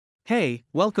Hey,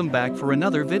 welcome back for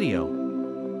another video.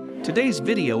 Today's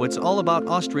video it's all about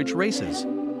ostrich races.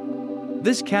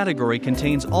 This category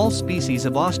contains all species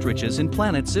of ostriches in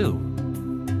Planet Zoo.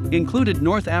 Included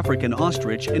North African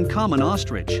ostrich and common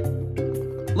ostrich.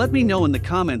 Let me know in the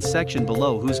comments section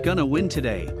below who's gonna win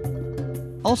today.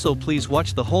 Also please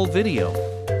watch the whole video.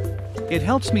 It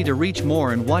helps me to reach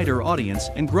more and wider audience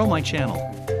and grow my channel.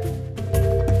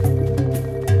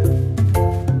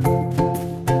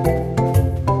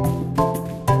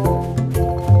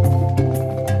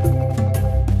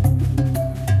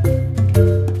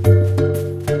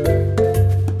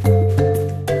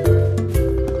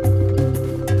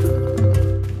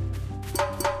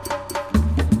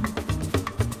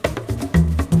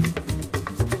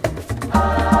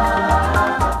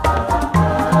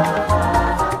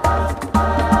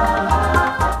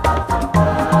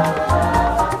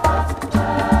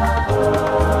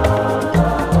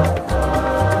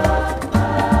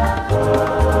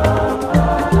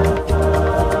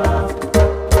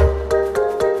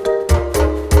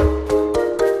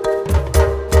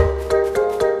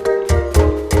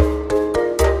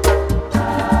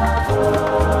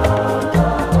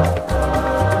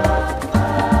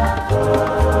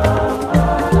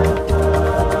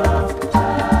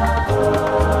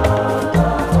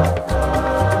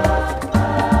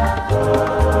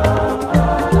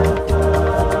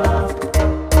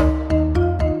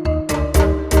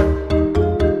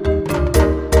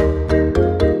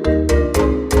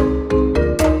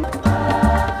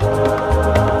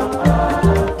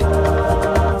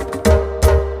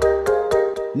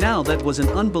 Now that was an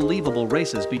unbelievable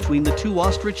races between the two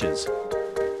ostriches.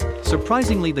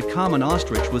 Surprisingly, the common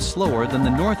ostrich was slower than the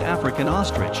North African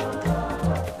ostrich.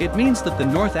 It means that the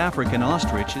North African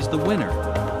ostrich is the winner.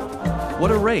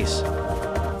 What a race!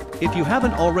 If you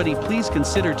haven't already, please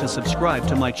consider to subscribe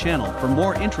to my channel for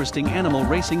more interesting animal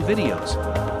racing videos.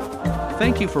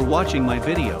 Thank you for watching my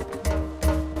video.